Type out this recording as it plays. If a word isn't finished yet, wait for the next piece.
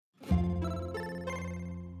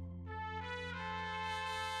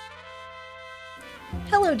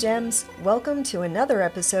Hello, Gems. Welcome to another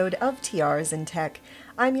episode of TRs in Tech.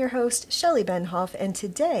 I'm your host, Shelly Benhoff, and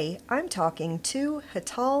today I'm talking to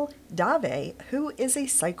Hital Dave, who is a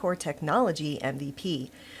Sitecore Technology MVP.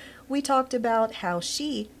 We talked about how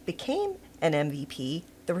she became an MVP,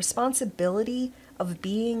 the responsibility of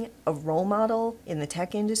being a role model in the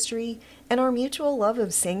tech industry, and our mutual love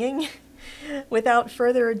of singing. Without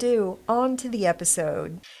further ado, on to the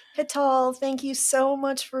episode. Hital, thank you so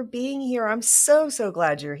much for being here. I'm so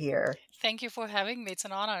glad you're here. Thank you for having me. It's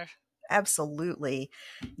an honor. Absolutely.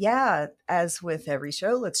 Yeah, as with every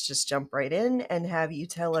show, let's just jump right in and have you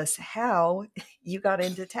tell us how you got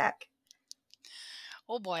into tech.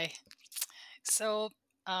 Oh boy. So,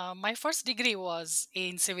 my first degree was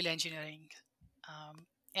in civil engineering.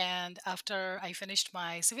 And after I finished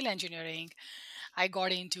my civil engineering, I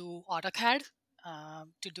got into AutoCAD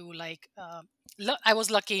to do I was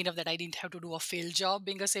lucky enough that I didn't have to do a field job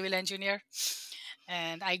being a civil engineer.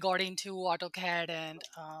 And I got into AutoCAD, and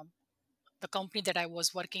the company that I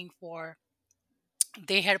was working for,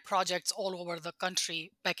 they had projects all over the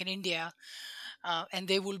country back in India, and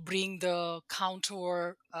they will bring the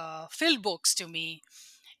contour field books to me.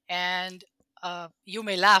 And you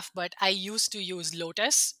may laugh, but I used to use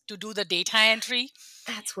Lotus to do the data entry.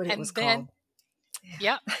 That's what it was And then, called. yeah,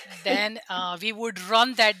 Yeah. then we would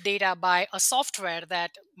run that data by a software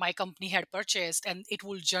that my company had purchased, and it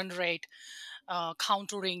will generate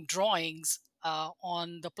contouring drawings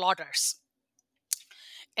on the plotters.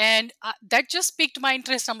 And that just piqued my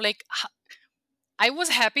interest. I'm like, I was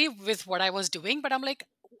happy with what I was doing, but I'm like,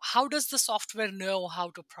 how does the software know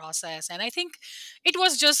how to process? And I think it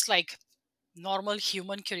was just like normal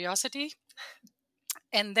human curiosity.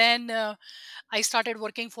 And then I started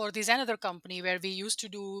working for this another company where we used to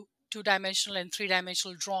do two-dimensional and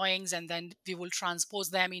three-dimensional drawings, and then we will transpose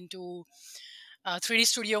them into 3D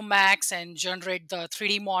Studio Max and generate the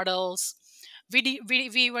 3D models. We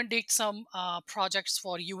even did some projects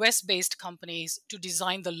for US based companies to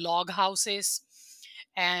design the log houses.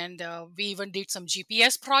 And we even did some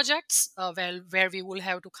GPS projects where we will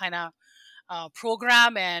have to kind of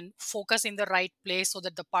program and focus in the right place so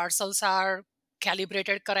that the parcels are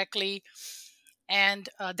calibrated correctly. And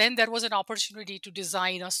then there was an opportunity to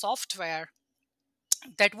design a software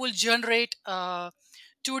that will generate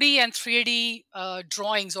 2D and 3D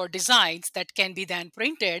drawings or designs that can be then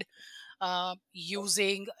printed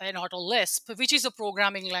using an AutoLisp, which is a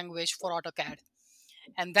programming language for AutoCAD.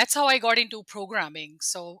 And that's how I got into programming.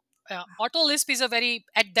 So AutoLisp is at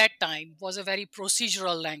that time was a very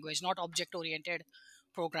procedural language, not object oriented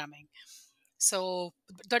programming. So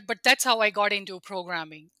but that's how I got into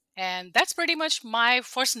programming. And that's pretty much my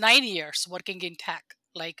first 9 years working in tech,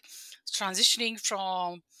 like transitioning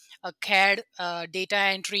from a CAD data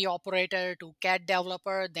entry operator to CAD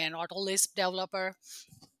developer, then AutoLisp developer.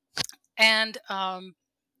 And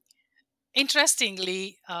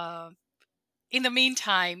interestingly, in the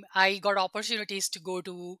meantime, I got opportunities to go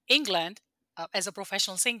to England as a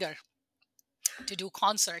professional singer to do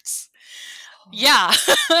concerts. Yeah.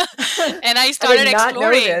 And I I did started not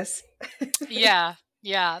know exploring. this. Yeah.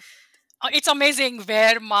 Yeah. It's amazing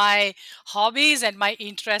where my hobbies and my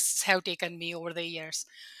interests have taken me over the years.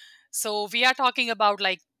 So we are talking about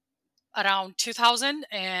like around 2000,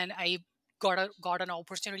 and I got an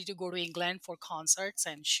opportunity to go to England for concerts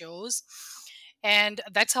and shows. And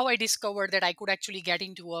that's how I discovered that I could actually get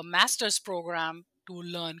into a master's program to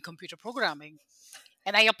learn computer programming.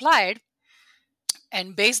 And I applied,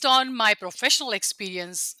 and based on my professional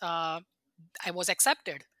experience, I was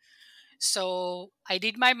accepted. So I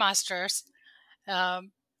did my master's,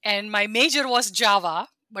 um, and my major was Java,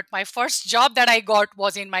 but my first job that I got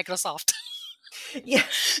was in Microsoft. Yeah.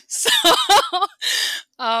 So,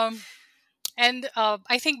 um, and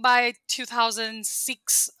I think by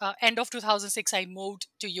 2006, end of 2006, I moved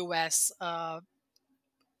to US for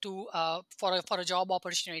a job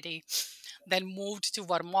opportunity. Then moved to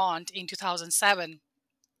Vermont in 2007,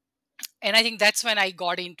 and I think that's when I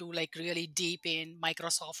got into like really deep in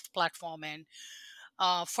Microsoft platform, and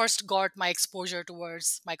first got my exposure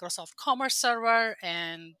towards Microsoft Commerce Server.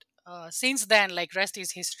 And since then, like rest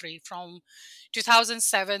is history. From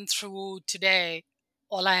 2007 through today,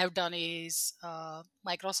 all I have done is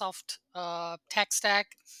Microsoft tech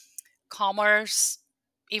stack, commerce.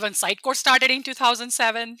 Even Sitecore started in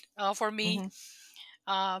 2007 for me.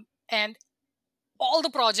 Hmm. And all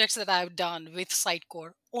the projects that I've done with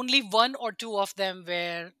Sitecore, only one or two of them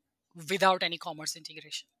were without any commerce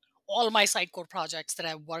integration. All my Sitecore projects that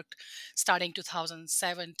I've worked starting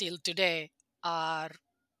 2007 till today are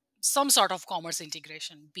some sort of commerce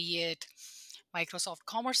integration, be it Microsoft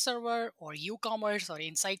Commerce Server or UCommerce or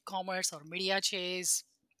Insight Commerce or MediaChase,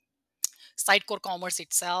 Sitecore Commerce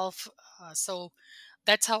itself. So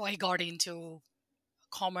that's how I got into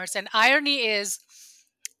commerce. And irony is,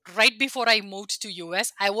 right before I moved to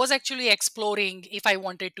US, I was actually exploring if I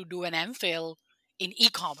wanted to do an MPhil in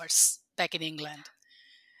e-commerce back in England.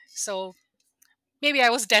 So maybe I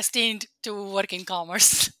was destined to work in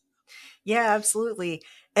commerce. Yeah, absolutely.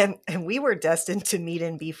 And we were destined to meet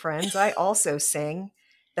and be friends. I also sing.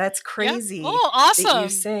 That's Yeah. crazy Oh, that you awesome.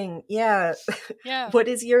 sing. Yeah. Yeah. What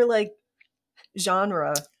is your like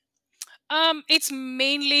genre? It's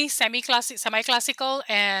mainly semi-classical,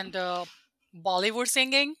 and Bollywood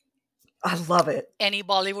singing. I love it. Any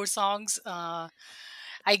Bollywood songs.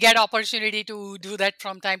 I get opportunity to do that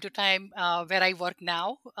from time to time where I work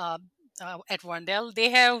now at Wandel. They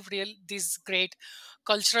have this great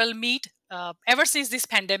cultural meet ever since this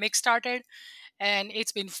pandemic started, and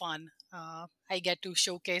it's been fun. I get to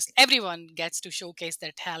showcase. Everyone gets to showcase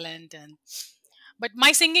their talent, and but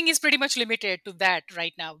my singing is pretty much limited to that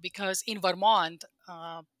right now because in Vermont.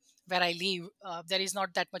 Where I live, there is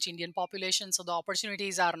not that much Indian population, so the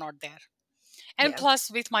opportunities are not there. And Yeah.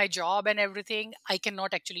 plus, with my job and everything, I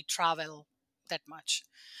cannot actually travel that much.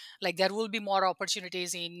 Like, there will be more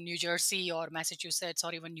opportunities in New Jersey or Massachusetts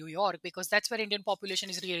or even New York because that's where Indian population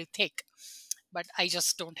is really thick. But I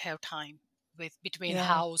just don't have time with between Yeah.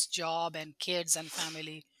 house, job, and kids and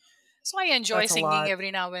family. So I enjoy That's a singing lot.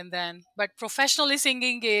 every now and then. But professionally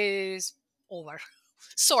singing is over,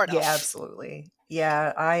 sort Yeah, of. absolutely.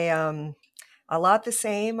 Yeah, I a lot the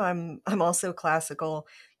same. I'm also classical.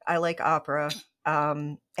 I like opera.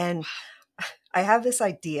 And I have this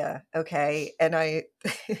idea, okay? And I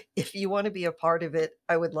if you want to be a part of it,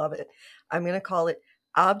 I would love it. I'm going to call it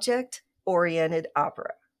object oriented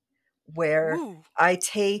opera, where Ooh, I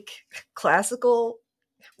take classical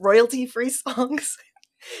royalty free songs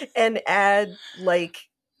and add like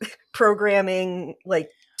programming,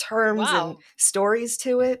 like terms and wow. stories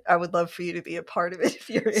to it. I would love for you to be a part of it if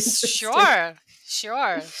you're interested. Sure,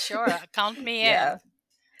 sure. Count me Yeah. in.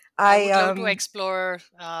 I I would love to explore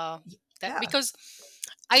that yeah. because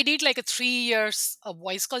I did like a 3 years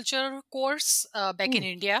voice culture course back in Mm,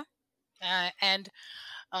 India, and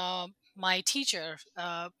my teacher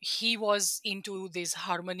he was into this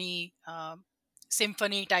harmony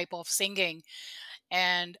symphony type of singing,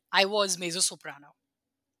 and I was mezzo soprano.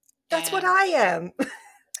 that's what And I am.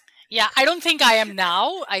 yeah, I don't think I am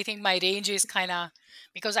now. I think my range is kind of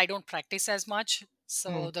because I don't practice as much,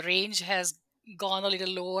 Mm, so the range has gone a little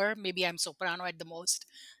lower. Maybe I'm soprano at the most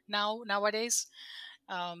nowadays.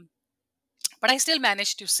 Um, but I still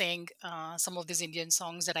manage to sing some of these Indian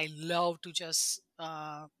songs that I love to just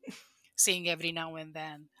sing every now and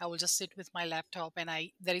then. I will just sit with my laptop, and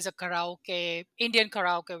I there is a karaoke Indian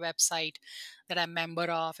karaoke website that I'm member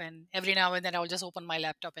of, and every now and then I will just open my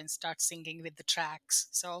laptop and start singing with the tracks.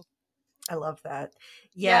 So I love that.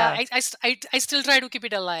 yeah, Yeah, I still try to keep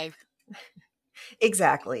it alive.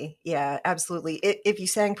 exactly. Yeah, absolutely. If you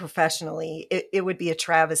sang professionally, it would be a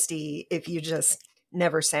travesty if you just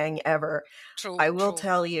never sang ever. True, I will true.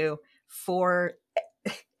 tell you, for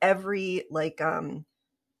every like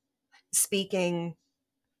speaking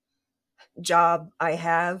job I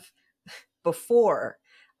have, before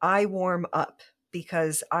I warm up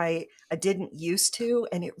because I didn't used to,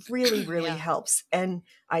 and it really really Yeah, helps. And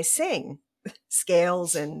I sing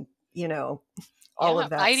scales and all yeah. of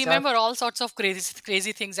I that remember stuff. all sorts of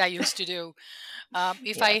crazy things I used to do.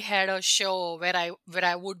 If Yeah, I had a show where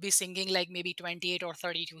I would be singing like maybe 28 or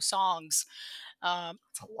 32 songs, um,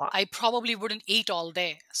 it's a lot. I probably wouldn't eat all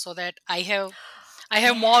day, so that I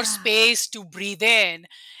have more Yeah, space to breathe in,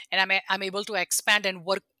 and I'm able to expand and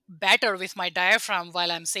work better with my diaphragm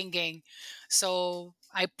while I'm singing. So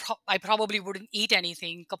I probably wouldn't eat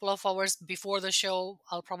anything. Couple of hours before the show,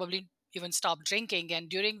 I'll probably even stop drinking, and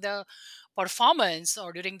during the performance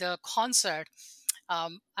or during the concert,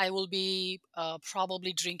 I will be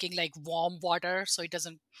probably drinking like warm water so it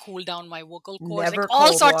doesn't cool down my vocal cords, like never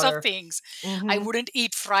all cold sorts of water. things. I Hmm. wouldn't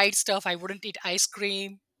eat fried stuff. I wouldn't eat ice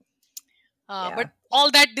cream. But Yeah.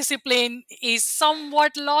 all that discipline is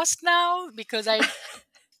somewhat lost now because I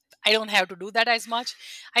don't have to do that as much.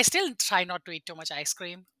 I still try not to eat too much ice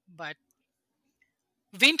cream, but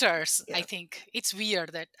winters, I Yeah. think it's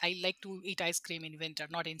weird that I like to eat ice cream in winter,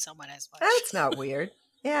 not in summer as much. That's not weird.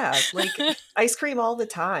 Yeah, like ice cream all the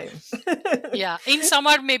time. Yeah, in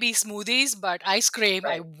summer maybe smoothies, but ice cream,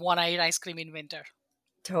 I Right. want to eat ice cream in winter.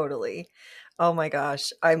 Totally. Oh my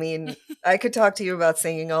gosh. I mean, I could talk to you about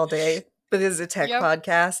singing all day, but this is a tech Yep.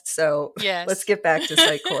 podcast, so let's Yes. get back to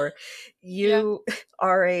Sitecore. Yeah. You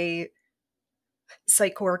are a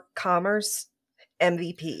Sitecore Commerce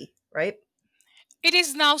MVP, right? It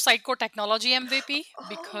is now Sitecore Technology MVP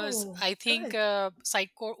because Oh, I think good.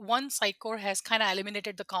 Sitecore has kind of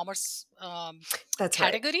eliminated the commerce That's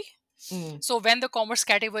right. category. Mm. So when the commerce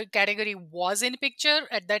category was in picture,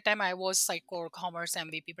 at that time I was Sitecore Commerce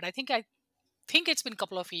MVP. But I think it's been a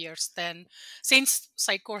couple of years then since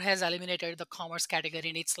Sitecore has eliminated the commerce category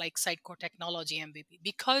and it's like Sitecore Technology MVP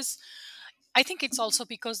because I think it's also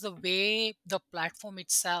because the way the platform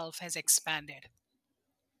itself has expanded.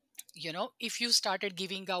 If you started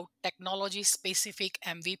giving out technology specific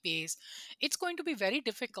MVPs, it's going to be very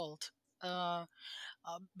difficult. Uh,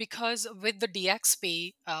 because with the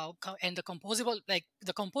DXP and the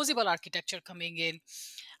composable architecture coming in,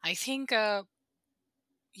 I think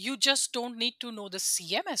you just don't need to know the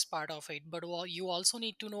CMS part of it, but you also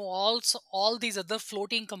need to know also all these other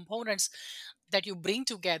floating components that you bring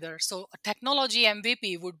together. So a technology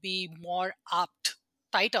MVP would be more apt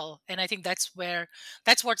title, and I think that's what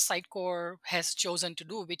Sitecore has chosen to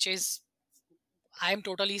do, which is I'm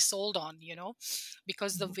totally sold on,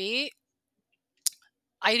 because the Mhm. way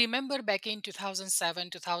I remember back in 2007,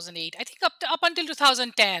 2008, I think up until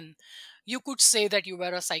 2010, you could say that you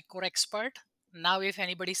were a Sitecore expert. Now, if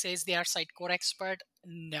anybody says they are Sitecore expert,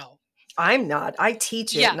 no. I'm not. I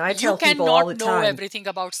teach it Yeah, and I you tell people all cannot the know time. everything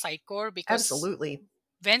about Sitecore because Absolutely.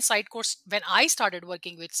 when I started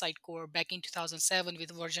working with Sitecore back in 2007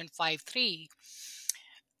 with version 5.3,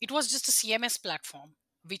 it was just a CMS platform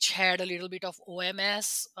which had a little bit of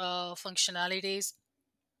OMS functionalities.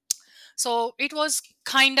 So it was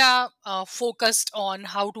kind of focused on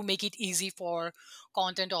how to make it easy for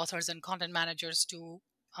content authors and content managers to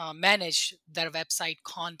manage their website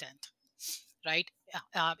content, right?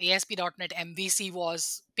 ASP.NET MVC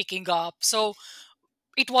was picking up. So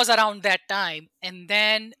it was around that time. And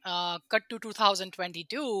then cut to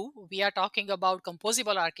 2022, we are talking about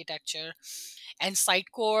composable architecture and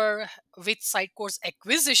Sitecore with Sitecore's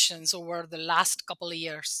acquisitions over the last couple of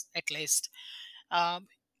years at least. um,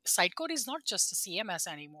 Sitecore is not just a CMS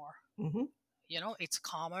anymore. Hmm. It's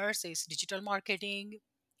commerce, it's digital marketing,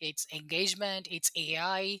 it's engagement, it's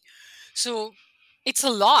AI. So it's a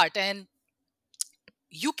lot, and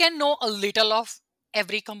you can know a little of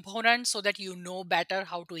every component so that you know better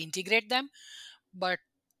how to integrate them. But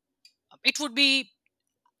it would be,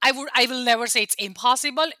 I will never say it's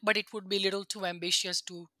impossible, but it would be a little too ambitious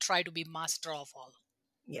to try to be master of all.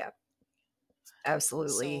 Yeah,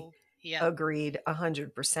 absolutely. So yeah. Agreed,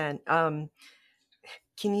 100%.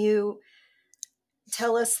 Can you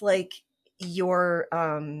tell us like your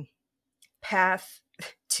path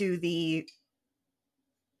to the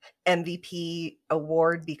MVP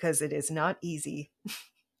award because it is not easy?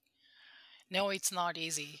 No, it's not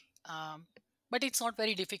easy. But it's not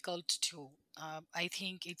very difficult too. I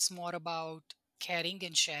think it's more about caring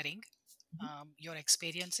and sharing your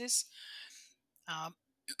experiences. Um,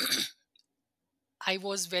 I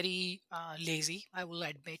was very lazy, I will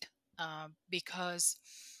admit, because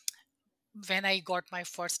when I got my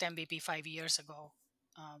first MVP 5 years ago,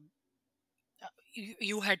 um,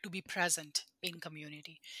 you had to be present in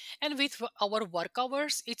community. And with our work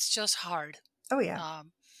hours, it's just hard. Oh yeah.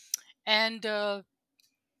 Um, and uh,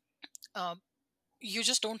 you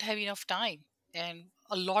just don't have enough time, and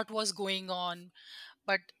a lot was going on.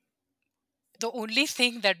 But the only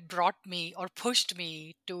thing that brought me or pushed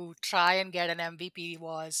me to try and get an MVP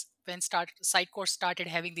was when Sitecore started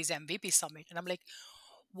having these MVP summit, and I'm like,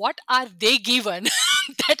 what are they given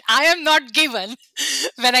that I am not given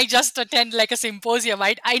when I just attend like a symposium?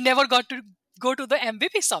 I never got to go to the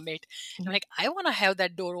MVP summit. I'm Hmm. like, I want to have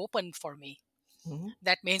that door open for me. Hmm.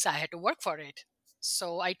 That means I had to work for it.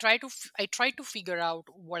 So I tried to figure out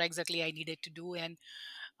what exactly I needed to do, and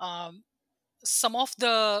um, some of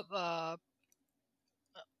the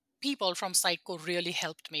people from Sitecore really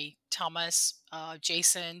helped me. Thomas,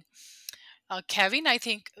 Jason, Kevin. I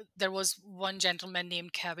think there was one gentleman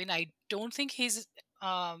named Kevin. I don't think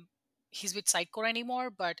um, he's with Sitecore anymore,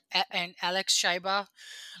 but and Alex Shaiba.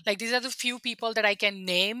 Like these are the few people that I can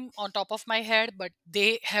name on top of my head, but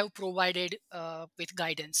they have provided with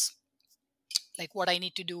guidance, like what I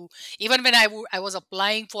need to do. Even when I was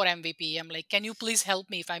applying for MVP, I'm like, can you please help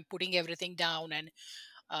me if I'm putting everything down? And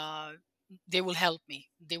uh, they will help me,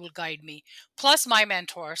 they will guide me. Plus my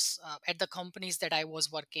mentors at the companies that I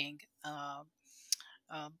was working. Um,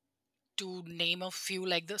 to name a few,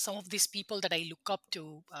 like some of these people that I look up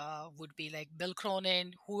to would be like Bill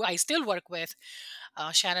Cronin, who I still work with,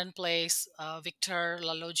 Shannon Place, Victor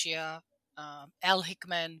Lalogia, Al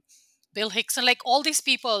Hickman, Bill Hickson, like all these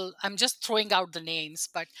people. I'm just throwing out the names,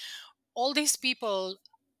 but all these people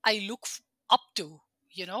I look up to,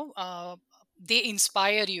 you know. they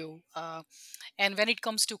inspire you. And when it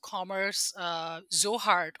comes to commerce,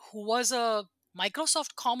 Zohart, who was a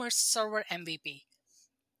Microsoft Commerce Server MVP,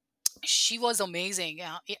 she was amazing.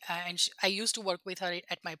 I used to work with her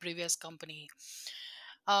at my previous company.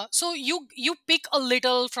 So you pick a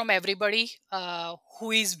little from everybody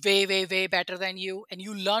who is way better than you, and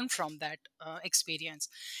you learn from that experience.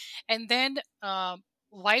 And then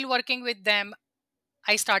while working with them,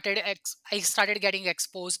 I started getting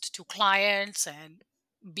exposed to clients and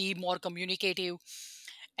be more communicative.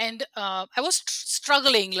 And I was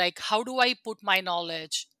struggling, like, how do I put my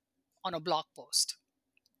knowledge on a blog post?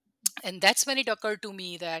 And that's when it occurred to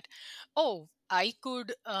me that, oh, I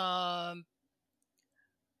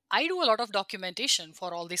do a lot of documentation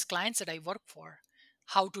for all these clients that I work for,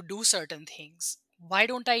 how to do certain things. Why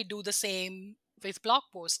don't I do the same with blog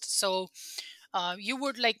posts? So you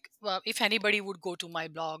would like, if anybody would go to my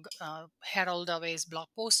blog, Harold Dave's blog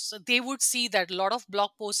posts, they would see that a lot of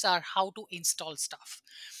blog posts are how to install stuff.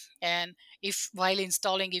 And if while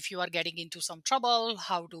installing, if you are getting into some trouble,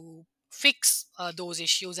 how to fix those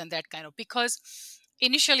issues and that kind of, because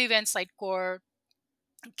initially when Sitecore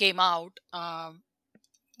came out,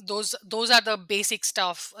 those are the basic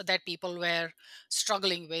stuff that people were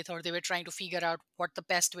struggling with, or they were trying to figure out what the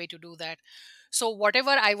best way to do that. So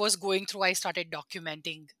whatever I was going through, I started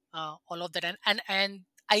documenting all of that, and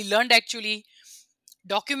I learned actually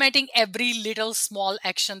documenting every little small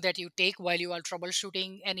action that you take while you are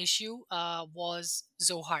troubleshooting an issue was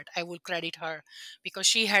Zohart. I will credit her because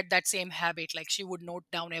she had that same habit. Like, she would note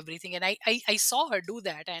down everything, and I saw her do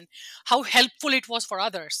that and how helpful it was for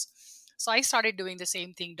others. So I started doing the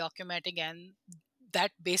same thing, documenting, and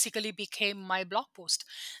that basically became my blog post.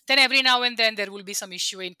 Then every now and then there will be some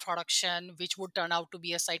issue in production which would turn out to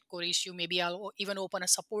be a site core issue. Maybe I'll even open a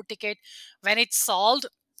support ticket. When it's solved,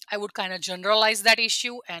 I would kind of generalize that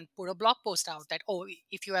issue and put a blog post out that, oh,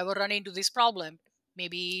 if you ever run into this problem,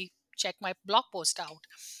 maybe check my blog post out.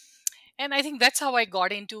 And I think that's how I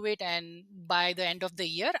got into it. And by the end of the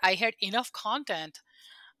year, I had enough content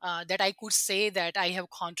that I could say that I have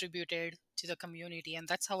contributed to the community. And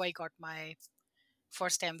that's how I got my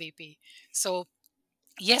first MVP. So,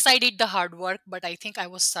 yes, I did the hard work, but I think I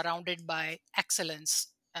was surrounded by excellence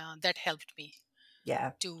that helped me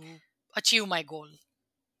Yeah, to achieve my goal.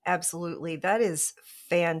 absolutely. That is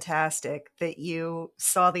fantastic that you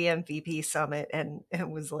saw the MVP summit and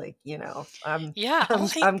was like, Yeah, I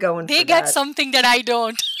was like, I'm going they for get that. something that I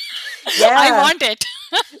don't. I Yeah, want it.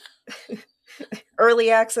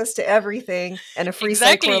 early access to everything and a free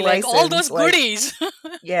Sitecore Exactly, like all license. those Like, goodies.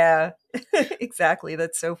 yeah, exactly.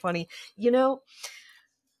 That's so funny.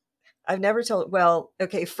 I've never told, well,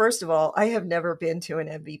 okay, first of all, I have never been to an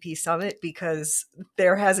MVP summit because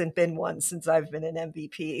there hasn't been one since I've been an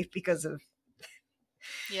MVP because of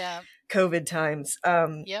Yeah, COVID times.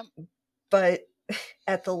 yeah. But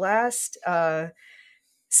at the last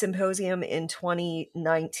symposium in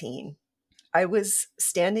 2019, I was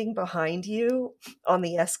standing behind you on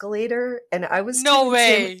the escalator and No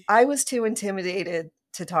way. I was too intimidated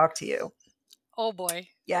to talk to you. Oh boy.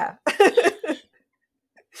 Yeah.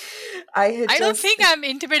 I had I don't just think I'm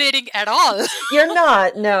intimidating at all. You're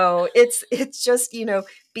not. No. It's just,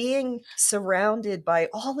 being surrounded by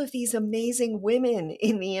all of these amazing women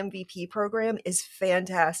in the MVP program is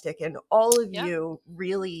fantastic, and all of Yeah, you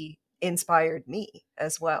really inspired me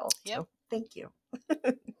as well. yep. So, thank you.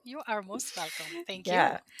 You are most welcome. Thank you.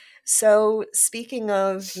 Yeah. So, speaking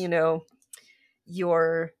of,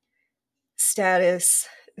 your status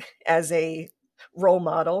as a role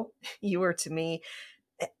model, you were to me,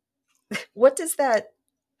 eh, what does that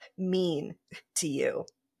mean to you?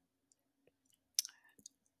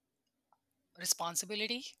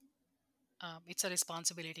 Responsibility. It's a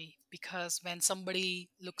responsibility because when somebody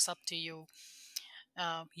looks up to you,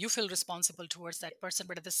 you feel responsible towards that person.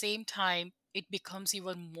 But at the same time, it becomes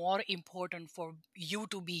even more important for you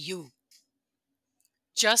to be you.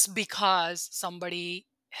 Just because somebody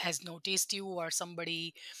has noticed you or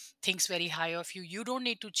somebody thinks very high of you, you don't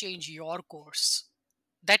need to change your course.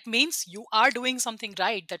 That means you are doing something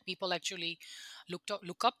right, that people actually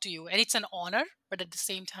look up to you, and it's an honor, but at the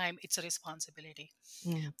same time it's a responsibility.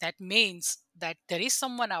 Mm, That means that there is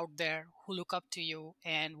someone out there who look up to you,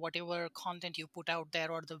 and whatever content you put out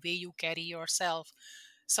there or the way you carry yourself,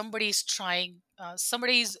 somebody is trying,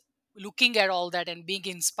 somebody is looking at all that and being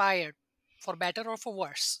inspired, for better or for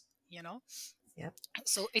worse, you know. yep.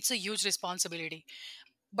 So it's a huge responsibility,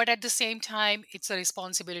 but at the same time it's a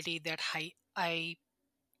responsibility that I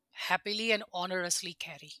happily and honorously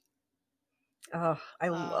carry, Oh, I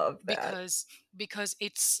love that. because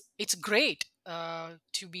it's great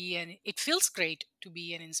to be an it feels great to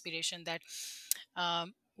be an inspiration that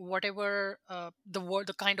whatever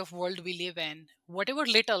the kind of world we live in, whatever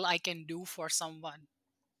little I can do for someone,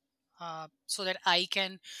 so that I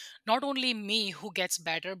can, not only me who gets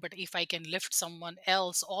better, but if I can lift someone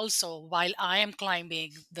else also while I am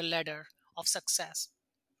climbing the ladder of success,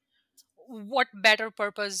 what better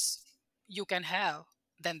purpose you can have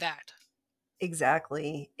than that?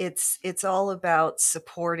 Exactly. It's all about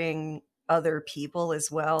supporting other people as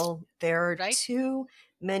well. There are Right. too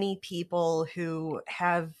many people who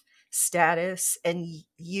have status and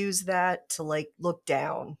use that to like look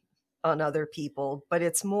down on other people, but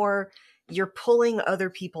it's more you're pulling other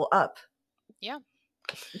people up. Yeah.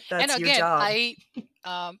 And That's your again, job. I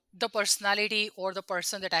the personality or the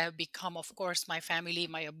person that I have become, of course, my family,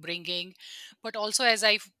 my upbringing, but also as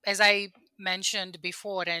I mentioned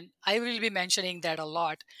before, and I will be mentioning that a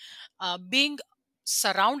lot, being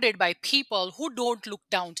surrounded by people who don't look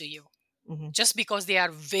down to you Hmm. just because they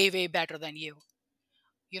are way better than you.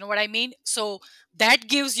 You know what I mean? So that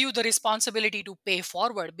gives you the responsibility to pay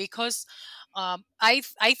forward, because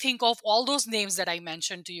I think of all those names that I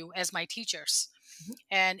mentioned to you as my teachers.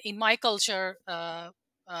 And in my culture, uh,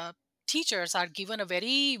 teachers are given a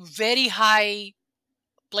very high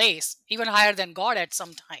place, even higher than God at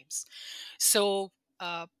sometimes. So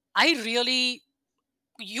uh, I really,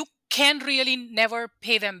 you can really never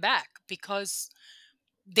pay them back, because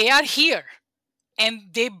they are here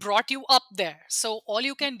and they brought you up there. So all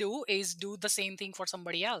you can do is do the same thing for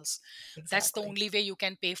somebody else. That's the Exactly. only way you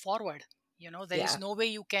can pay forward. There is Yeah. no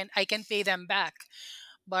way I can pay them back.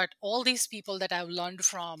 But all these people that I've learned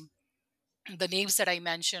from, the names that I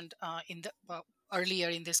mentioned in the earlier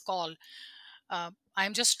in this call,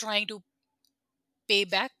 I'm just trying to pay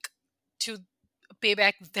back to pay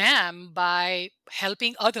back them by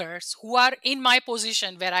helping others who are in my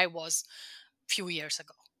position where I was few years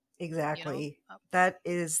ago. you know Exactly. Uh, That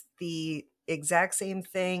is the exact same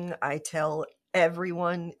thing I tell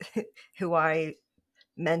everyone who I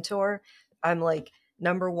mentor. I'm like,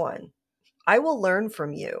 number one, I will learn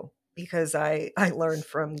from you because I learn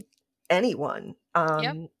from anyone.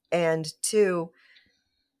 yep. And two,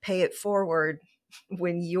 pay it forward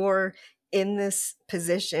when you're in this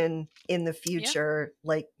position in the Yeah. future.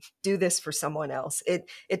 Like, do this for someone else.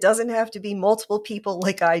 It doesn't have to be multiple people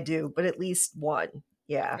like I do, but at least one.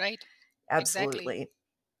 Yeah, Right. Exactly. absolutely.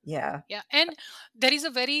 Yeah. Yeah. And there is a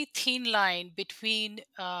very thin line between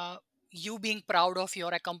you being proud of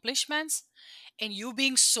your accomplishments and you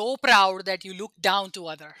being so proud that you look down to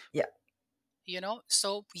other. Yeah.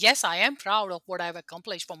 So yes, I am proud of what I've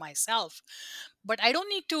accomplished for myself, but I don't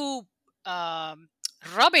need to um,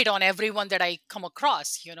 rub it on everyone that I come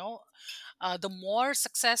across. The more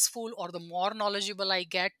successful or the more knowledgeable I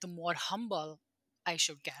get, the more humble I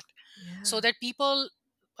should get, so Yeah. that people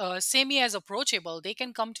see me as approachable. They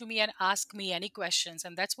can come to me and ask me any questions,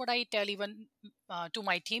 and that's what I tell even to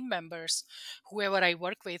my team members, whoever I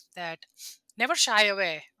work with, that never shy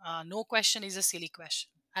away. No question is a silly question.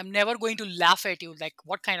 I'm never going to laugh at you like,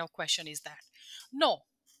 what kind of question is that? No.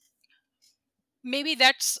 Maybe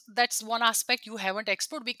that's one aspect you haven't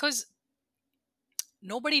explored, because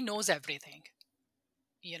nobody knows everything.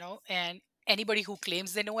 And anybody who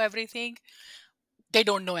claims they know everything, they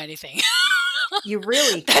don't know anything. You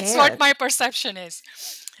really That's what can't. my perception is.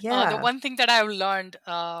 The Yeah. one thing that I've learned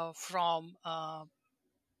from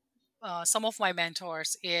some of my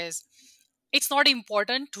mentors is, it's not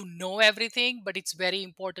important to know everything, but it's very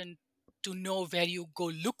important to know where you go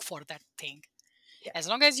look for that thing. Yeah. As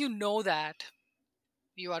long as you know that,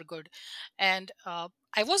 you are good. And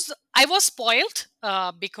I was spoiled,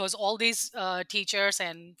 because all these teachers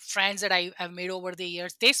and friends that I have made over the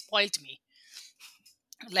years, they spoiled me.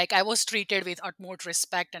 Like, I was treated with utmost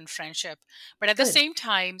respect and friendship, but at the Good. same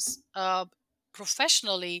times,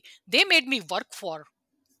 professionally, they made me work for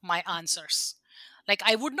my answers. Like,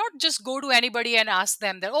 I would not just go to anybody and ask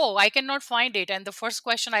them that, oh, I cannot find it, and the first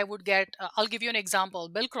question I would get, I'll give you an example.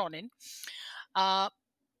 Bill Cronin, uh,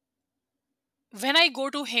 when I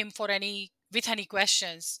go to him for any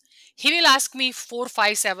questions, he will ask me four,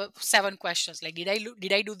 five, seven questions. Like, did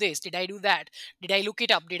I do this? Did I do that? Did I look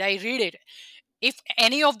it up? Did I read it? If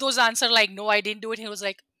any of those answer like, no, I didn't do it, he was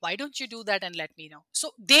like, why don't you do that and let me know?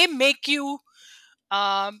 So they make you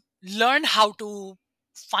learn how to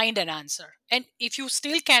find an answer. And if you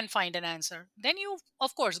still can't find an answer, then you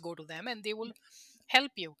of course go to them and they will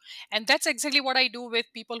help you. And that's exactly what I do with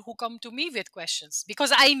people who come to me with questions,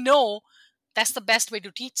 because I know that's the best way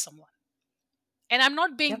to teach someone. And I'm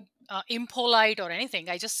not Yep. being impolite or anything.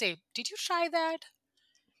 I just say, did you try that?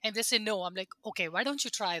 And they say no. I'm like, okay, why don't you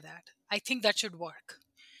try that? I think that should work.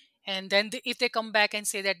 And then if they come back and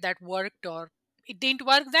say that that worked or it didn't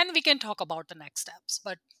work, then we can talk about the next steps.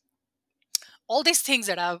 But all these things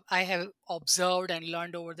that I have observed and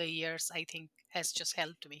learned over the years, I think has just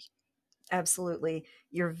helped me. Absolutely.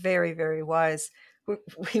 You're very, very wise.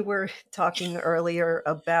 We were talking earlier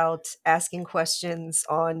about asking questions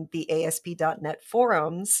on the ASP.NET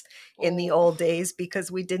forums in the Oh, old days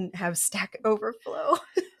because we didn't have Stack Overflow.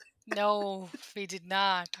 no, we did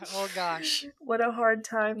not. Oh gosh. What a hard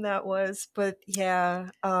time that was. But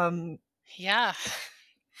yeah, Yeah.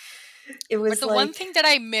 it But was the one like thing that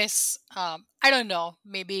I miss, I don't know,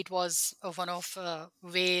 maybe it was one of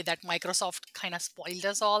way that Microsoft kind of spoiled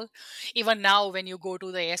us all. Even now, when you go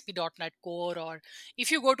to the ASP.NET Core or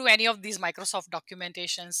if you go to any of these Microsoft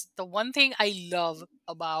documentations, the one thing I love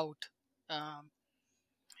about um,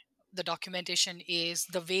 the documentation is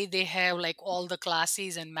the way they have like all the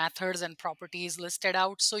classes and methods and properties listed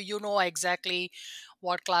out, so you know exactly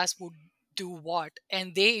what class would do what.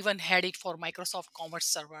 And they even had it for Microsoft Commerce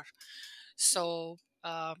Server. So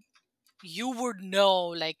you would know,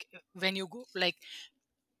 like when you go, like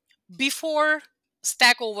before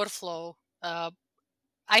Stack Overflow,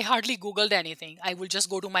 I hardly googled anything. I will just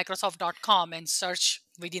go to microsoft.com and search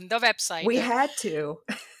within the website. we had to.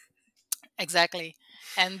 Exactly.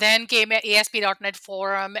 And then came a ASP.NET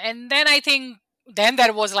forum, and then I think then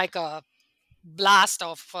there was like a blast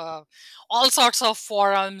of all sorts of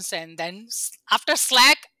forums. And then after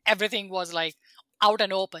Slack, everything was like out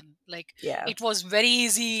and open. Like Yeah. it was very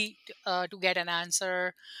easy to get an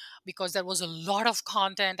answer because there was a lot of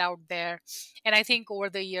content out there. And I think over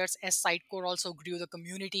the years, as Sitecore also grew, the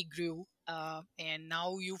community grew, and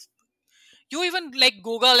now you even like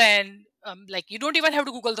Google and like you don't even have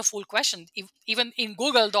to Google the full question. Even in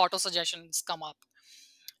Google, the auto suggestions come up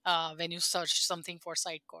when you search something for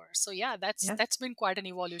Sitecore. So yeah, Yeah. that's been quite an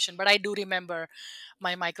evolution. But I do remember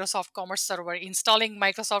my Microsoft Commerce Server, installing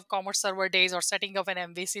Microsoft Commerce Server days or setting up an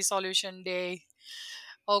MVC solution day.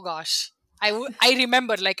 Oh gosh. I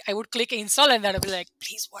remember like I would click install and then I'd be like,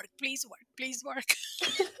 please work, please work, please work.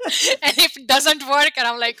 And if it doesn't work, and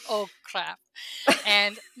I'm like, oh crap.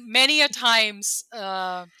 And many a times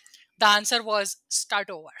the answer was start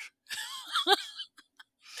over.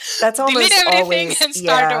 That's Delete almost everything always, and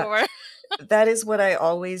start yeah. over. That is what I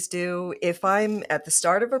always do. If I'm at the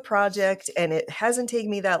start of a project and it hasn't taken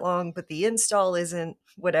me that long, but the install isn't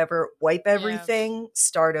whatever, wipe Yeah, everything,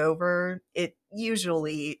 start over. It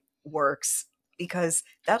usually works because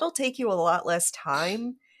that'll take you a lot less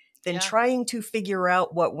time than yeah. trying to figure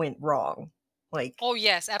out what went wrong. Like, Oh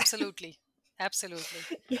yes, absolutely. Absolutely.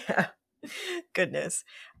 yeah, goodness.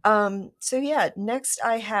 So yeah, next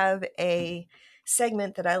I have a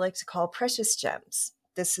segment that I like to call Precious Gems.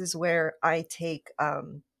 This is where I take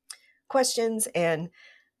questions and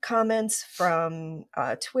comments from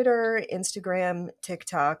Twitter, Instagram,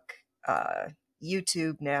 TikTok, uh,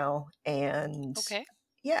 YouTube now, and Okay.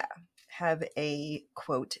 yeah, have a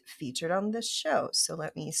quote featured on this show. So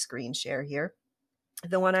let me screen share here.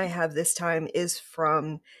 The one I have this time is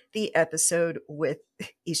from the episode with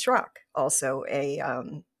Ishrak, also a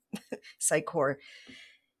Sitecore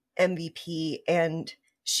MVP. And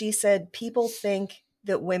she said, people think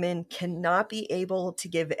that women cannot be able to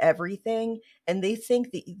give everything, and they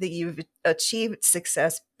think that you've achieved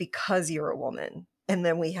success because you're a woman. And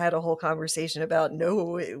then we had a whole conversation about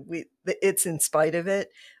no, it's in spite of it.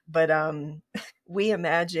 But we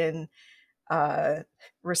imagine uh,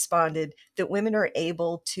 responded that women are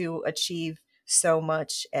able to achieve so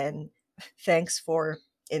much, and thanks for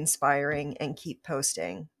inspiring and keep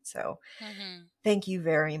posting. So Hmm. thank you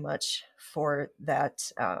very much for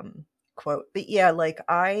that quote. But yeah, like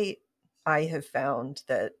I have found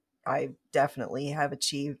that I definitely have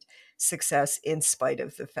achieved success in spite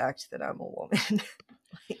of the fact that I'm a woman.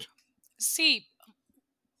 Like, See,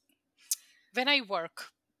 when I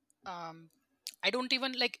work, um, I don't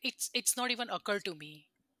even like it's not even occur to me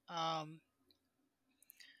um,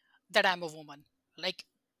 that I'm a woman. Like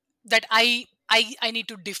that I need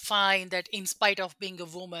to define that in spite of being a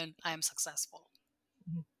woman, I am successful.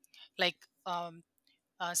 Like um,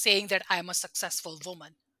 saying that I'm a successful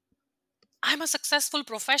woman. I'm a successful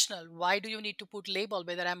professional. Why do you need to put label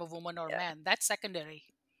whether I'm a woman or yeah, man? That's secondary.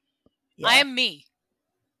 I yeah, am me,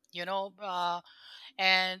 you know,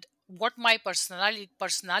 and what my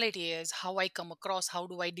personality is, how I come across, how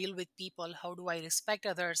do I deal with people, how do I respect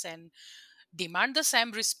others, and demand the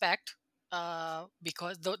same respect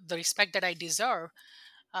because the respect that I deserve,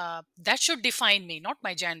 that should define me, not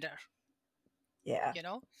my gender, yeah, you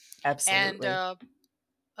know. And absolutely.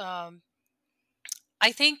 um,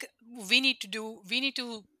 I think we need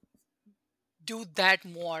to do that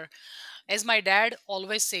more. As my dad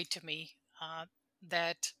always said to me,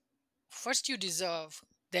 that first you deserve,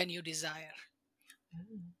 then you desire.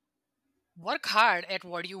 Mm. Work hard at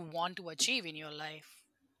what you want to achieve in your life.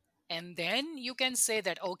 And then you can say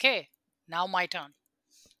that, okay, now my turn.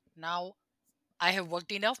 Now I have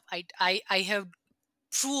worked enough. I have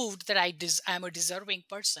proved that I'm a deserving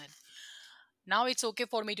person. Now it's okay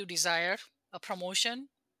for me to desire a promotion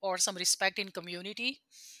or some respect in community,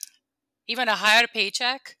 even a higher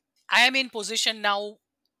paycheck. I am in position now,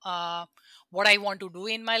 uh, what I want to do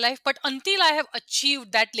in my life. But until I have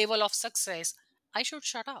achieved that level of success, I should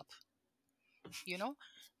shut up. You know,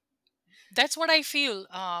 that's what I feel.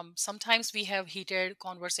 Sometimes we have heated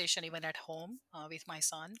conversation even at home with my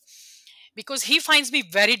son, because he finds me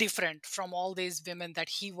very different from all these women that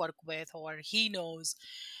he work with or he knows.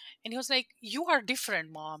 And he was like, "You are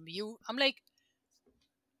different, mom." I'm like,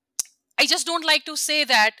 I just don't like to say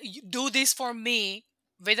that you do this for me,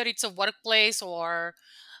 whether it's a workplace or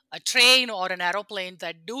a train or an aeroplane,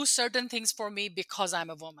 that do certain things for me because I'm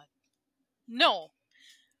a woman. No,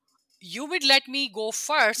 you would let me go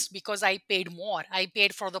first because I paid more. I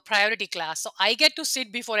paid for the priority class. So I get to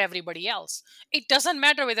sit before everybody else. It doesn't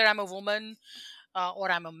matter whether I'm a woman,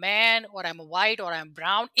 or I'm a man, or I'm a white, or I'm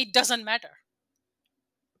brown. It doesn't matter.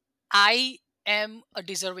 I am a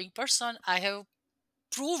deserving person. I have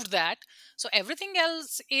proved that. So everything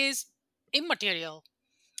else is immaterial.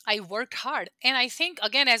 I worked hard, and I think,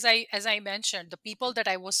 again, as I mentioned, the people that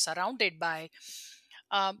I was surrounded by,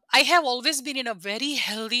 I have always been in a very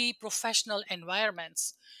healthy professional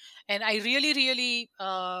environments, and I really, really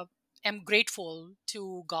am grateful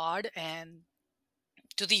to God and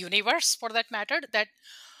to the universe, for that matter, that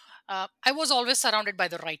I was always surrounded by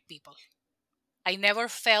the right people. I never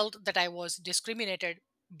felt that I was discriminated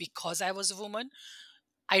because I was a woman.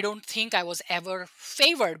 I don't think I was ever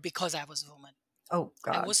favored because I was a woman. Oh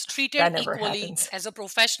I God, was treated that never equally happens. as a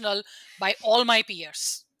professional by all my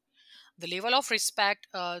peers. The level of respect,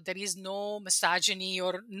 there is no misogyny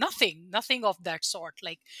or nothing of that sort.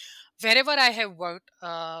 Like, wherever I have worked,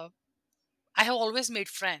 I have always made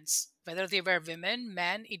friends, whether they were women,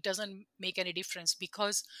 men, it doesn't make any difference,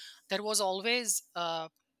 because there was always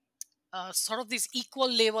sort of this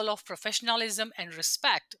equal level of professionalism and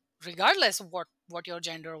respect, regardless of what your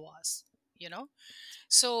gender was, you know.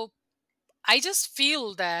 So I just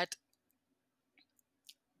feel that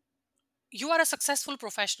you are a successful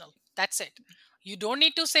professional. That's it. You don't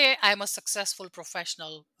need to say, I'm a successful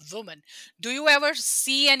professional woman. Do you ever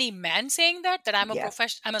see any man saying that Yeah.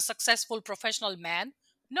 I'm a successful professional man?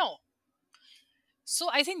 No. So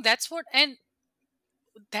I think that's what, and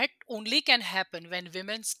that only can happen when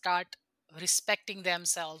women start respecting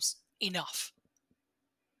themselves enough.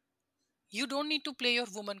 You don't need to play your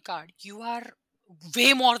woman card. You are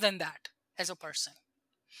way more than that as a person,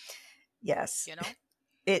 Yes. you know?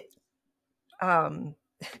 It um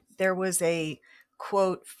there was a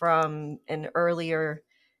quote from an earlier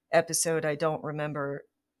episode. I don't remember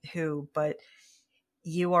who, but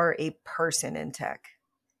you are a person in tech.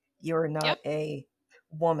 You're Yeah, not a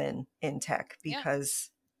woman in tech, yeah,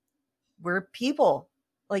 because we're people.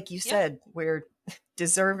 Like you yeah. said, we're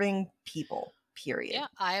deserving people, period. Yeah,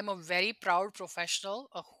 I am a very proud professional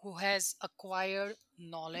who has acquired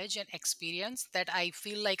knowledge and experience that I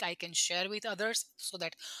feel like I can share with others, so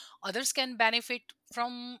that others can benefit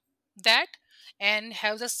from that and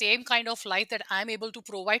have the same kind of life that I'm able to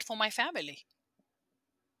provide for my family.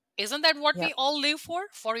 Isn't that what we Yep. all live for?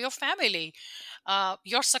 For your family.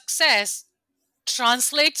 Your success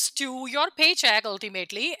translates to your paycheck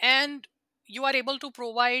ultimately, and you are able to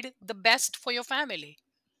provide the best for your family.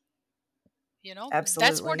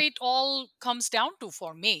 That's what Absolutely. it all comes down to,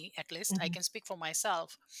 for me at least. I Mhm. can speak for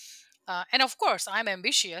myself. And of course, I'm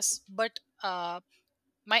ambitious, but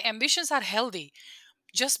my ambitions are healthy.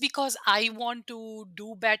 Just because I want to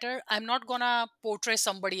do better, I'm not gonna portray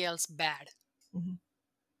somebody else bad. Mhm.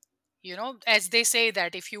 As they say,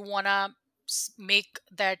 that if you wanna make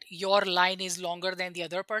that your line is longer than the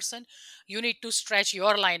other person, you need to stretch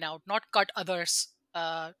your line out, not cut others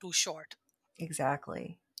too short.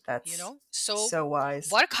 Exactly. That's So so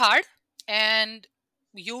wise. work hard, and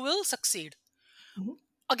you will succeed. Mhm.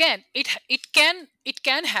 Again, it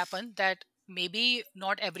can happen that maybe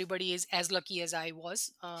not everybody is as lucky as I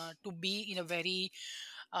was, to be in a very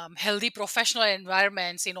healthy professional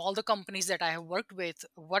environments in all the companies that I have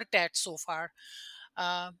worked at so far.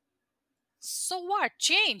 uh, so what?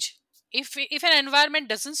 Change. If an environment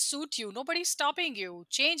doesn't suit you, nobody's stopping you.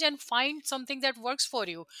 Change and find something that works for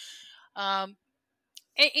you. um,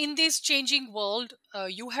 in this changing world,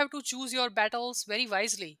 you have to choose your battles very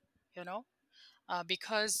wisely. you know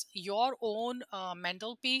because your own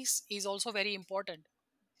mental peace is also very important.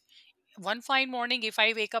 One fine morning, if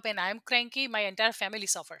I wake up and I'm cranky, my entire family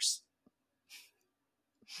suffers,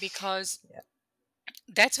 because Yeah.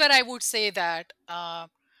 that's where I would say that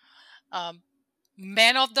um,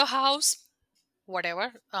 men of the house,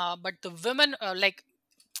 whatever, but the women, like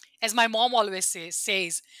as my mom always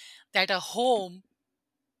says that a home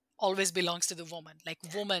always belongs to the woman. Like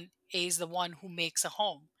woman is the one who makes a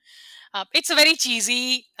home. It's a very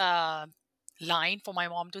cheesy line for my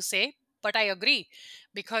mom to say, but I agree,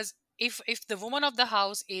 because if the woman of the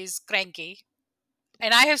house is cranky,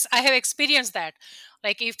 and I have experienced that,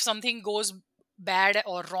 like if something goes bad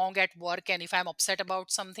or wrong at work, and if I'm upset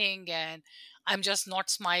about something and I'm just not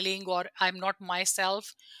smiling or I'm not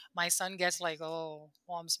myself, my son gets like, oh,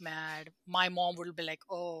 mom's mad. My mom will be like,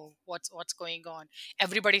 oh, what's going on.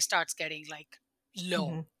 Everybody starts getting like low.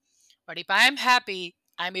 Hmm. But if I am happy,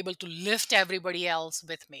 I'm able to lift everybody else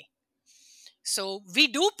with me. So we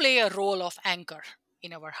do play a role of anchor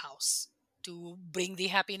in our house to bring the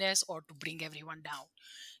happiness or to bring everyone down.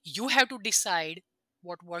 You have to decide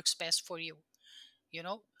what works best for you, you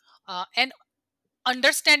know, and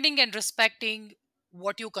understanding and respecting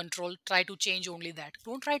what you control. Try to change only that.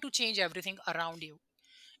 Don't try to change everything around you.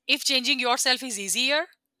 If changing yourself is easier,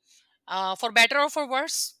 for better or for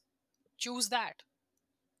worse, choose that.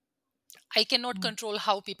 I cannot control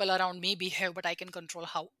how people around me behave, but I can control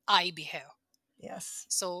how I behave. Yes.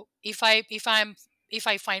 So if I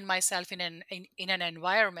find myself in an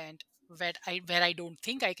environment where I don't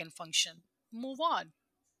think I can function, move on.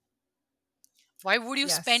 Why would you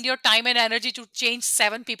spend Yes. your time and energy to change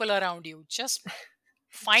seven people around you? Just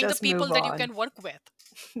find the Just people move that you on. can work with,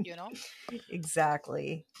 you know?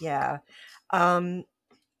 Exactly. Yeah. Um,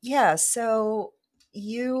 yeah. So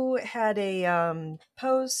you had a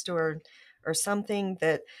post or something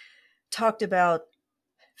that talked about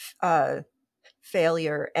uh,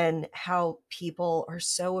 failure and how people are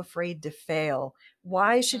so afraid to fail.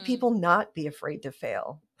 Why should Mm, people not be afraid to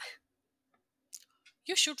fail?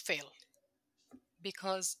 you should fail,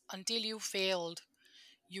 because until you failed,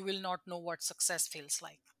 you will not know what success feels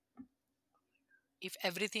like. If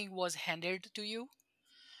everything was handed to you,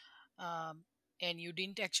 um, and you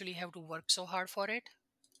didn't actually have to work so hard for it,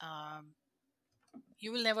 um,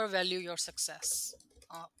 you will never value your success.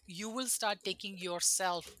 You will start taking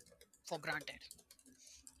yourself for granted.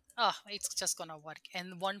 It's just gonna work.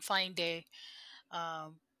 And one fine day,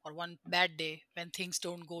 or one bad day, when things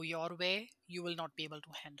don't go your way, you will not be able to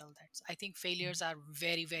handle that. So I think failures are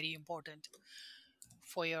very, very important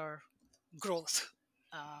for your growth,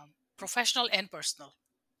 professional and personal.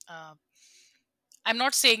 Uh, I'm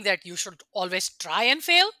not saying that you should always try and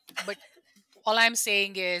fail, but all I'm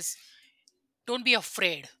saying is don't be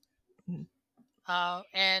afraid. Mm.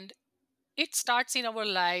 And it starts in our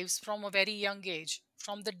lives from a very young age,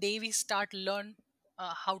 from the day we start learn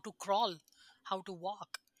how to crawl, how to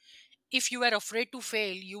walk. If you are afraid to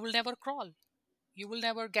fail, you will never crawl, you will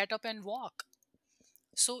never get up and walk.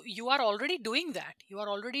 So you are already doing that, you are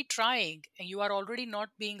already trying, and you are already not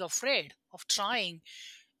being afraid of trying.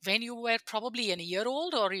 When you were probably a year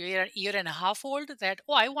old or a year and a half old, that,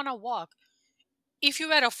 oh, I want to walk. If you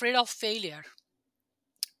were afraid of failure,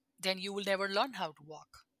 then you will never learn how to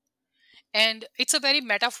walk. And it's a very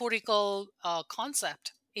metaphorical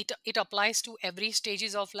concept. It applies to every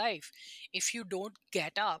stages of life. If you don't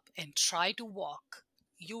get up and try to walk,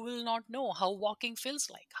 you will not know how walking feels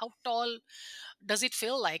like. How tall does it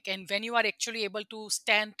feel like? And when you are actually able to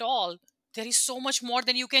stand tall, there is so much more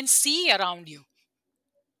than you can see around you,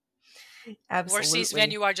 versus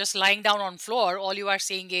when Absolutely. you are just lying down on floor, all you are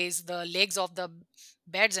seeing is the legs of the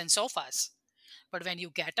beds and sofas. But when you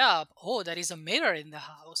get up, oh, there is a mirror in the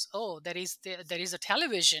house. Oh, there is a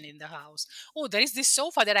television in the house. Oh, there is this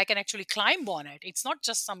sofa that I can actually climb on it. It's not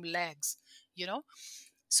just some legs, you know.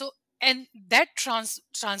 So, and that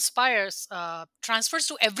transfers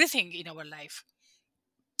to everything in our life.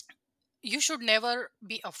 You should never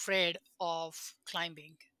be afraid of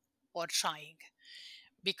climbing or trying,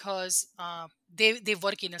 because they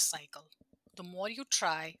work in a cycle. The more you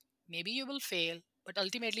try, maybe you will fail, but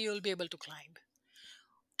ultimately you will be able to climb.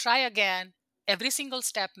 Try again. Every single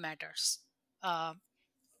step matters. uh,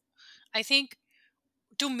 I think,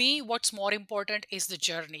 to me, what's more important is the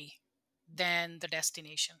journey than the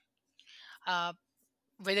destination. uh,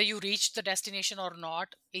 whether you reach the destination or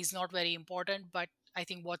not is not very important, but I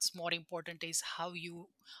think what's more important is how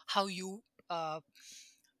you uh,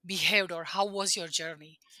 behaved, or how was your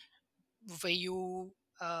journey. Were you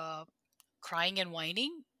crying and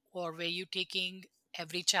whining, or were you taking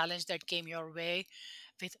every challenge that came your way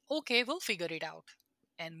with, okay, we'll figure it out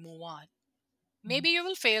and move on? Mhm. Maybe you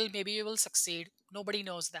will fail, maybe you will succeed. Nobody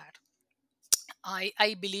knows that.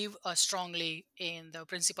 I believe strongly in the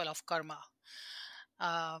principle of karma,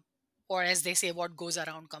 uh, or as they say, what goes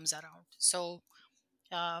around comes around. So,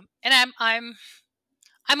 and I'm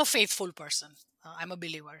a faithful person. I'm a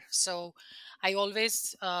believer. So I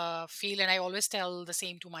always feel, and I always tell the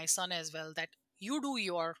same to my son as well, that you do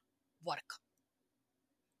your work.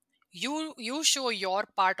 You show your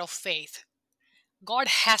part of faith. God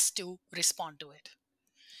has to respond to it.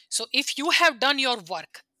 So if you have done your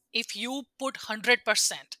work, if you put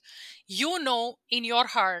 100%, you know in your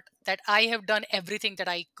heart that I have done everything that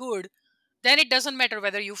I could, then it doesn't matter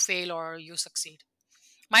whether you fail or you succeed.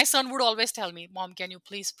 My son would always tell me, Mom, can you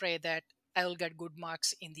please pray that I will get good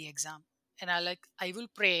marks in the exam? And I will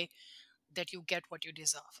pray that you get what you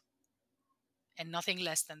deserve and nothing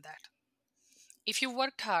less than that. If you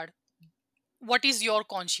worked hard, what is your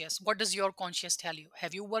conscience? What does your conscience tell you?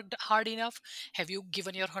 Have you worked hard enough? Have you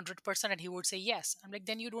given your 100%? And he would say yes. I'm like,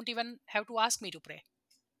 then you don't even have to ask me to pray.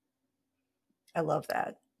 I love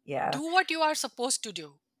that. Yeah, Do what you are supposed to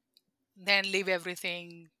do, then leave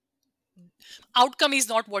everything. Outcome is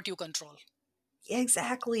not what you control.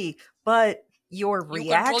 exactly. But your You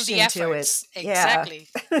control the reaction to it, efforts. yeah, Exactly.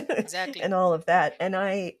 Exactly. and all of that. And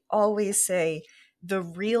I always say the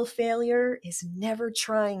real failure is never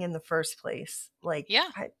trying in the first place. Like,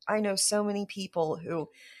 Yeah. I know so many people who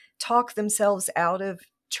talk themselves out of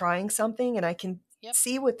trying something, and I can Yep.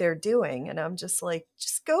 see what they're doing. And I'm just like,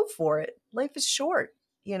 just go for it. Life is short,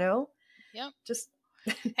 you know? Yep. Just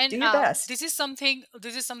And do your best. this is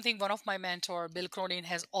something one of my mentor, Bill Cronin,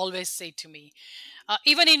 has always said to me.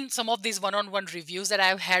 Even in some of these one-on-one reviews that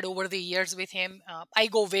I've had over the years with him, I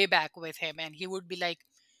go way back with him, and he would be like,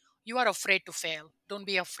 "You are afraid to fail. Don't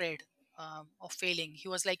be afraid of failing." He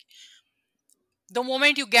was like, "The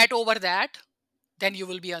moment you get over that, then you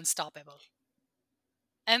will be unstoppable."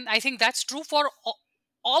 And I think that's true for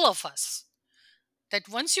all of us. That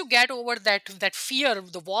once you get over that fear,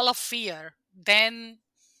 the wall of fear, then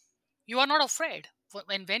you are not afraid.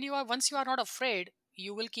 And when you are once you are not afraid,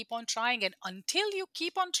 you will keep on trying, and until you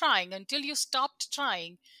keep on trying, until you stopped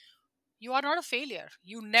trying, you are not a failure.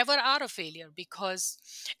 You never are a failure, because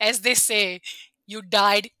as they say, you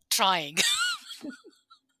died trying.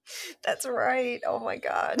 That's right. Oh my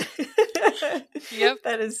God. Yep.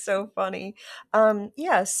 That is so funny.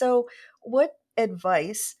 Yeah. So, what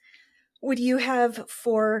advice would you have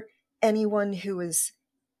for anyone who is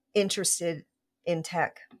interested in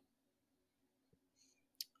tech?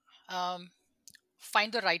 um,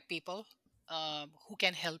 find the right people who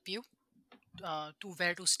can help you to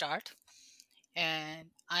where to start. And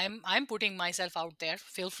I'm putting myself out there.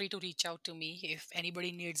 Feel free to reach out to me if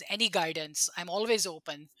anybody needs any guidance. I'm always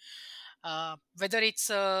open, whether it's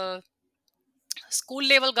school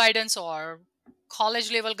level guidance or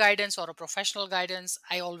college level guidance or a professional guidance.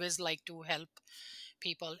 I always like to help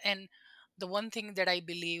people. And the one thing that I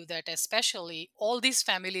believe, that especially all these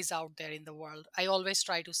families out there in the world, I always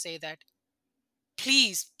try to say that,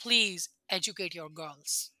 please educate your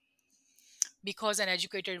girls, because an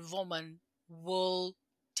educated woman will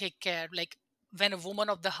take care, like, when a woman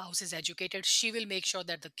of the house is educated, she will make sure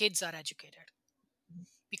that the kids are educated,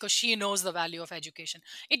 because she knows the value of education.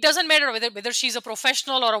 It doesn't matter whether she's a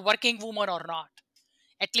professional or a working woman or not.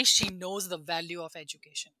 At least she knows the value of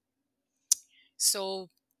education. So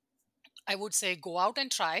I would say, go out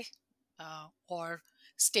and try, or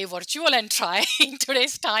stay virtual and try in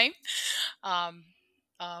today's time. Um,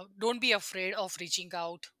 don't be afraid of reaching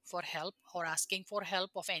out for help or asking for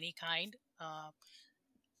help of any kind.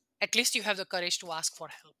 At least you have the courage to ask for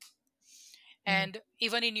help. Mhm. And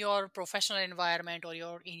even in your professional environment,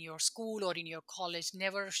 or in your school or in your college,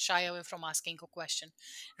 never shy away from asking a question.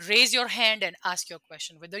 Raise your hand and ask your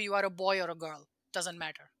question, whether you are a boy or a girl, doesn't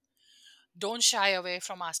matter. Don't shy away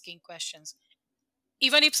from asking questions.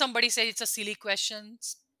 Even if somebody says it's a silly question,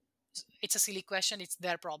 it's a silly question, it's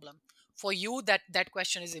their problem. For you, that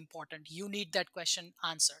question is important. You need that question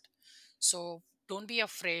answered. So don't be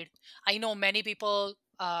afraid. I know many people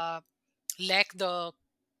lack the,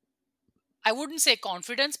 I wouldn't say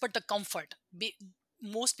confidence, but the comfort.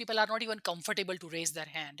 Most people are not even comfortable to raise their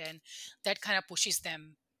hand, and that kind of pushes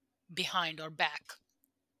them behind or back,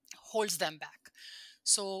 holds them back.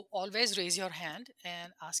 So always raise your hand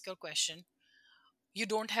and ask your question. You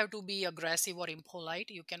don't have to be aggressive or impolite.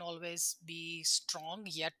 You can always be strong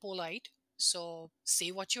yet polite. So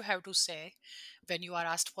say what you have to say when you are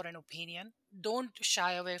asked for an opinion. Don't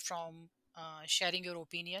shy away from sharing your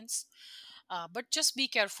opinions, but just be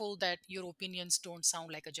careful that your opinions don't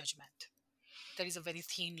sound like a judgment. There is a very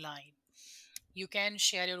thin line. You can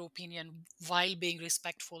share your opinion while being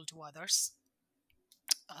respectful to others.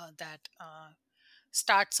 that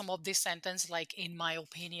start some of this sentence like in my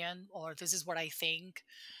opinion or this is what I think,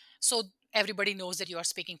 so everybody knows that you are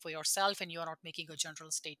speaking for yourself and you are not making a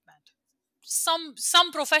general statement. Some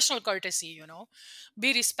professional courtesy,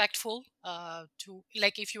 be respectful to,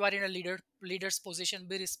 like, if you are in a leader's position,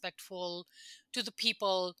 be respectful to the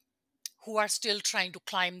people who are still trying to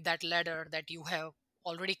climb that ladder that you have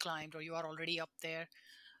already climbed or you are already up there.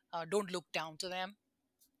 Don't look down to them.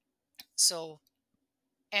 So,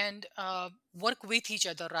 and work with each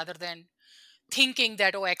other rather than thinking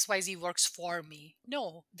that, oh, XYZ works for me.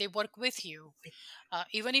 No, they work with you.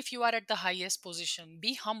 Even if you are at the highest position,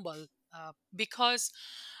 be humble, because,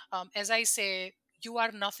 as I say, you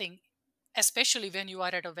are nothing, especially when you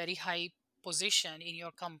are at a very high position in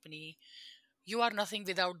your company. You are nothing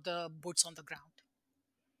without the boots on the ground,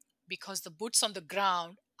 because the boots on the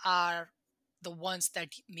ground are the ones that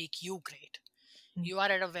make you great. You are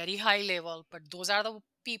at a very high level, but those are the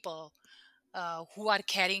people who are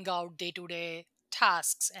carrying out day to day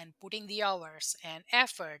tasks and putting the hours and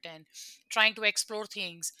effort and trying to explore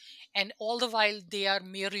things. And all the while, they are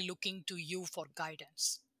merely looking to you for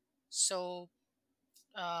guidance. So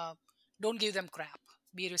uh, don't give them crap.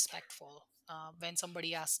 Be respectful when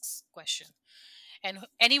somebody asks question. And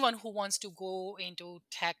anyone who wants to go into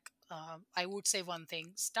tech, I would say one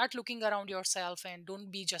thing: start looking around yourself and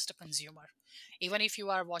don't be just a consumer. Even if you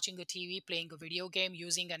are watching a TV, playing a video game,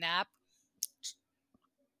 using an app,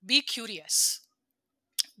 be curious,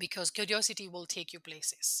 because curiosity will take you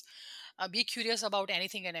places. Be curious about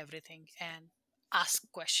anything and everything and ask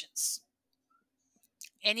questions.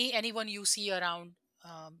 Anyone you see around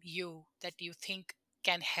you that you think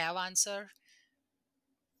can have answer,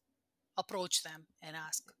 approach them and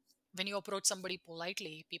ask. When you approach somebody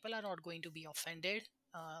politely, people are not going to be offended.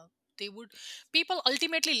 They would People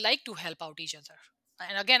ultimately like to help out each other.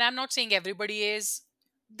 And again, I'm not saying everybody is.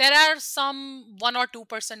 There are some 1 or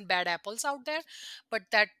 2% bad apples out there, but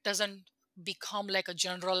that doesn't become like a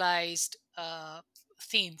generalized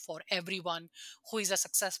theme for everyone who is a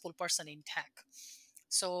successful person in tech.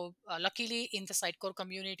 So luckily in the Sitecore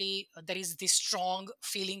community, there is this strong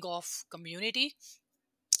feeling of community,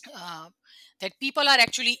 uh, that people are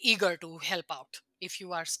actually eager to help out if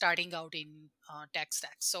you are starting out in tech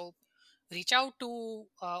stacks. So reach out to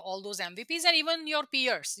all those MVPs and even your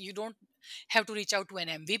peers. You don't have to reach out to an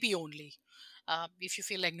MVP only. If you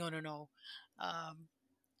feel like, no, no, no. Um,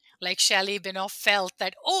 like Shelly Benoff felt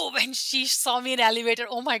that, oh, when she saw me in elevator,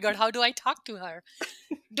 oh my God, how do I talk to her?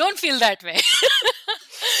 Don't feel that way.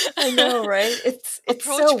 I know, right? It's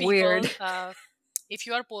so Approach weird. people if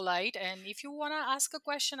you are polite, and if you want to ask a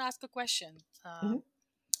question, ask a question. Mhm.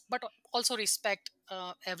 But also respect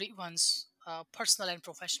everyone's personal and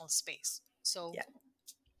professional space. So Yeah,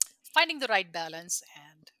 finding the right balance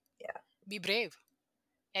and yeah, be brave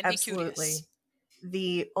and be curious. absolutely.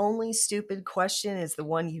 The only stupid question is the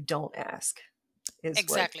one you don't ask, is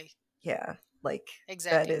what, Exactly. yeah, like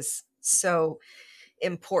that Exactly. is so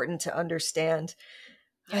important to understand.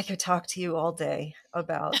 I Yep. could talk to you all day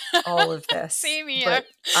about all of this, Same here. but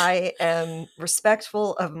I am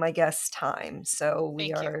respectful of my guest's time. So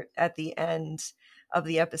we Thank you. are at the end of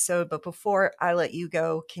the episode. But before I let you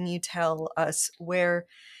go, can you tell us where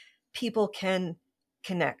people can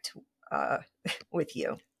connect uh, with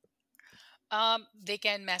you? They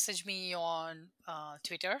can message me on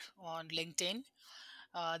Twitter, on LinkedIn.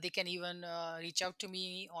 They can even reach out to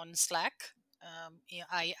me on Slack. Yeah,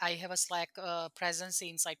 I have a Slack presence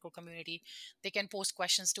in Sitecore community. They can post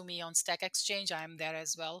questions to me on Stack Exchange. I am there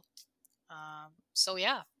as well. So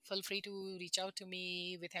yeah, feel free to reach out to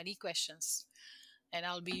me with any questions, and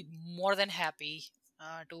I'll be more than happy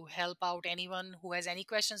to help out anyone who has any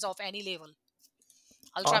questions of any level.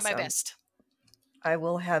 I'll try my Awesome. best. I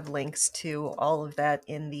will have links to all of that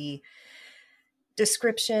in the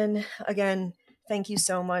description. Again, thank you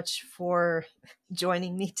so much for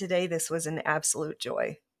joining me today. This was an absolute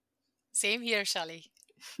joy. Same here, Shali.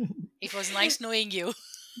 It was nice knowing you.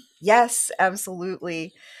 Yes,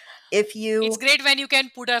 absolutely. If It's you, great when you can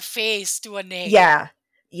put a face to a name. yeah,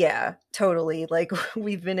 yeah, totally. Like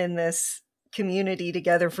we've been in this community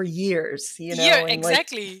together for years, Yeah, and like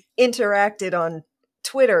exactly. interacted on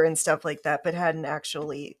Twitter and stuff like that, but hadn't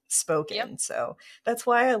actually Yep, spoken. So that's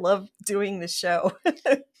why I love doing the show.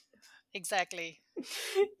 exactly.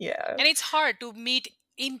 Yeah. And it's hard to meet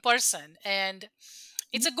in person, and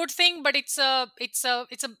it's a good thing, but it's a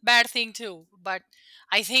bad thing too. But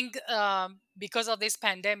I think because of this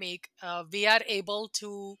pandemic, we are able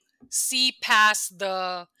to see past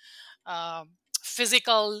the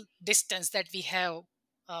physical distance that we have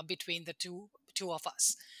between the two of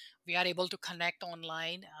us. We are able to connect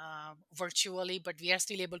online, virtually, but we are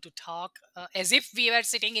still able to talk as if we were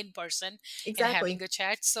sitting in person and having Exactly. a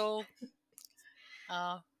chat. So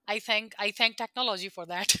uh, I thank technology for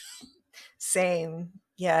that. Same.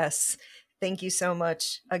 Yes. Thank you so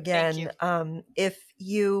much Thank you. again. If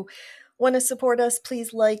you want to support us,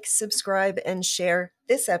 please like, subscribe, and share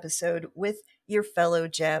this episode with your fellow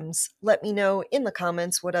gems. Let me know in the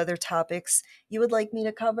comments what other topics you would like me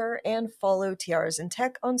to cover, and follow Tiaras in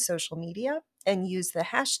Tech on social media and use the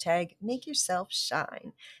hashtag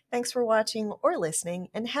MakeYourselfShine. Thanks for watching or listening,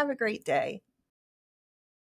 and have a great day.